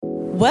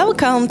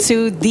Welcome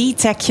to The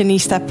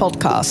Techionista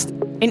Podcast.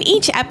 In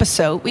each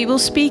episode, we will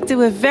speak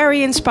to a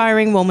very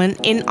inspiring woman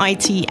in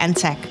IT and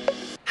tech.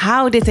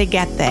 How did they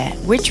get there?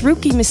 Which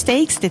rookie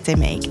mistakes did they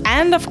make?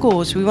 And of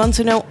course, we want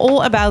to know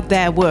all about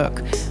their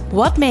work.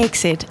 What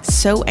makes it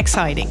so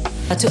exciting?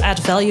 To add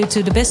value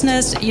to the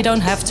business, you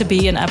don't have to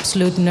be an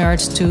absolute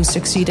nerd to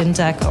succeed in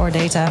tech or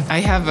data. I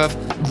have a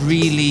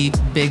really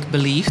big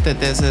belief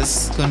that this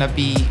is going to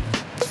be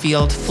a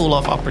field full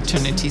of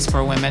opportunities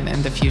for women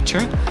in the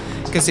future.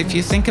 Because if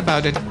you think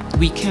about it,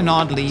 we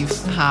cannot leave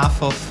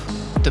half of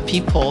the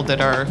people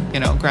that are,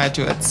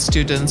 graduate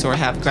students or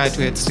have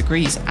graduate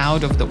degrees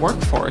out of the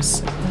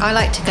workforce. I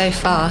like to go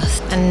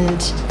fast,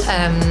 and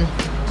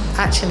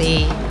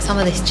actually some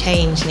of this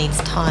change needs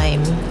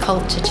time.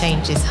 Culture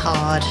change is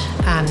hard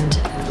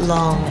and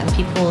long, and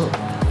people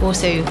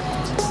also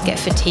get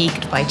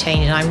fatigued by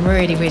change, and I'm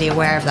really, really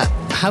aware of that.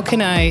 How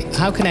can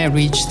I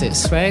reach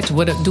this, right?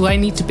 What do I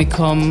need to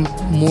become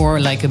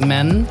more like a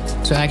man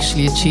to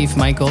actually achieve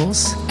my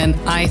goals? And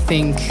I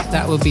think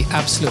that would be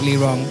absolutely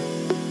wrong.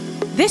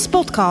 This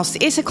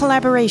podcast is a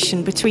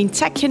collaboration between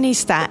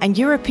Techionista and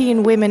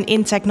European Women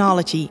in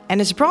Technology and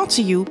is brought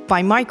to you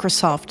by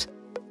Microsoft.